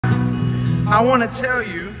I want to tell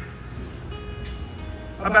you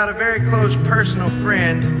about a very close personal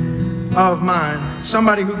friend of mine.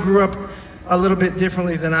 Somebody who grew up a little bit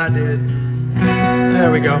differently than I did.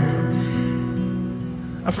 There we go.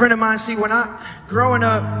 A friend of mine, see, when growing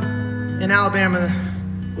up in Alabama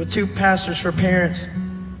with two pastors for parents,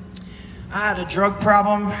 I had a drug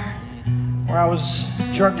problem where I was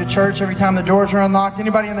drugged to church every time the doors were unlocked.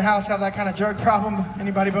 Anybody in the house have that kind of drug problem?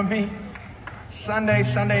 Anybody but me?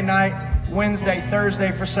 Sunday night, Wednesday,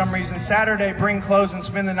 Thursday for some reason. Saturday, bring clothes and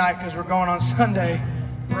spend the night because we're going on Sunday.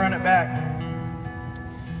 Run it back.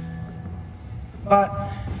 But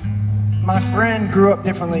my friend grew up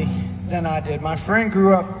differently than I did. My friend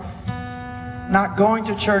grew up not going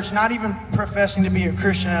to church, not even professing to be a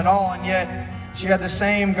Christian at all, and yet she had the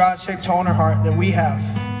same God-shaped hole in her heart that we have.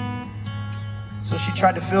 So she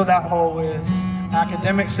tried to fill that hole with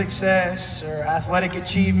academic success or athletic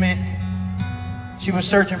achievement. She was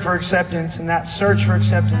searching for acceptance, and that search for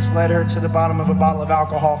acceptance led her to the bottom of a bottle of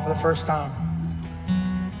alcohol for the first time.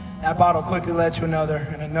 That bottle quickly led to another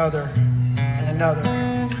and another and another.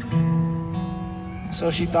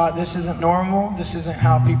 So she thought, this isn't normal. This isn't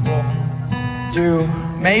how people do.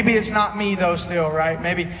 Maybe it's not me though still, right?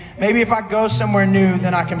 Maybe if I go somewhere new,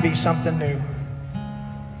 then I can be something new.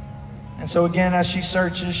 And so again, as she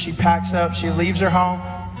searches, she packs up, she leaves her home,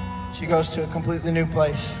 she goes to a completely new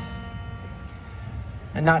place.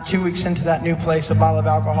 And not 2 weeks into that new place, a bottle of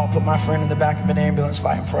alcohol put my friend in the back of an ambulance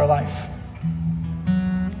fighting for her life.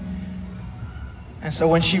 And so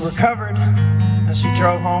when she recovered, and she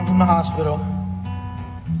drove home from the hospital,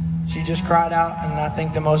 she just cried out, and I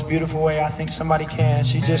think the most beautiful way I think somebody can.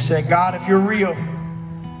 She just said, God, if you're real,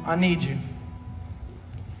 I need you.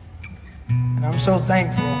 And I'm so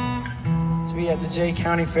thankful to be at the Jay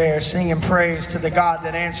County Fair singing praise to the God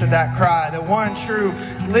that answered that cry, the one true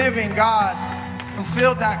living God who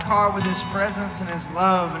filled that car with his presence and his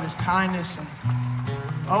love and his kindness and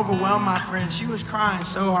overwhelmed my friend. She was crying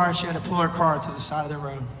so hard she had to pull her car to the side of the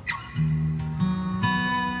road.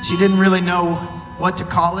 She didn't really know what to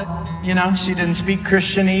call it, you know. She didn't speak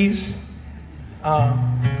Christianese,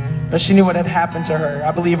 but she knew what had happened to her.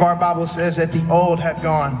 I believe our Bible says that the old had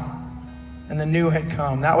gone and the new had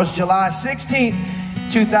come. That was July 16th,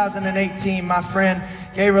 2018. My friend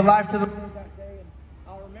gave her life to the Lord that day, and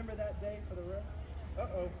I'll remember that day for the rest.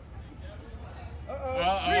 Uh-oh.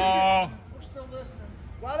 We're still listening.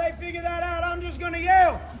 While they figure that out, I'm just going to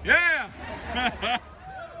yell. Yeah.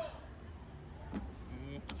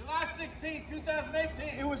 July 16th,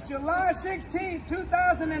 2018. It was July 16th,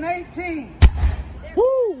 2018.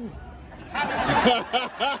 Woo!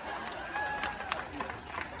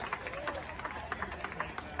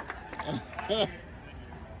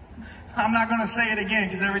 I'm not going to say it again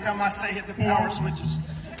because every time I say it, the power switches.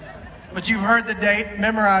 But you've heard the date.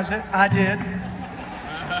 Memorize it. I did.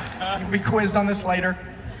 You'll be quizzed on this later.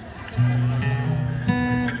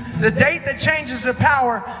 The date that changes the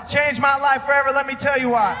power changed my life forever. Let me tell you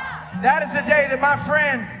why. That is the day that my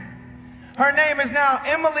friend, her name is now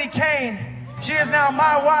Logan Cain. She is now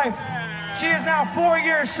my wife. She is now 4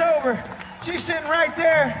 years sober. She's sitting right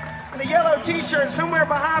there in a yellow t-shirt. Somewhere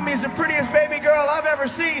behind me is the prettiest baby girl I've ever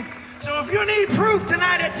seen. So if you need proof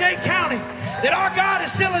tonight at Jay County that our God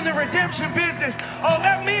is still in the redemption business, oh,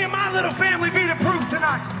 let me and my little family be the proof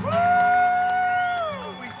tonight. Woo!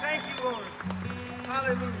 Oh, we thank you, Lord.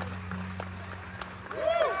 Hallelujah.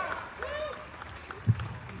 Woo!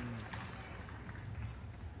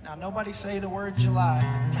 Now, nobody say the word July.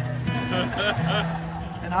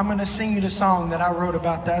 And I'm going to sing you the song that I wrote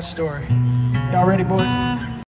about that story. Y'all ready, boys?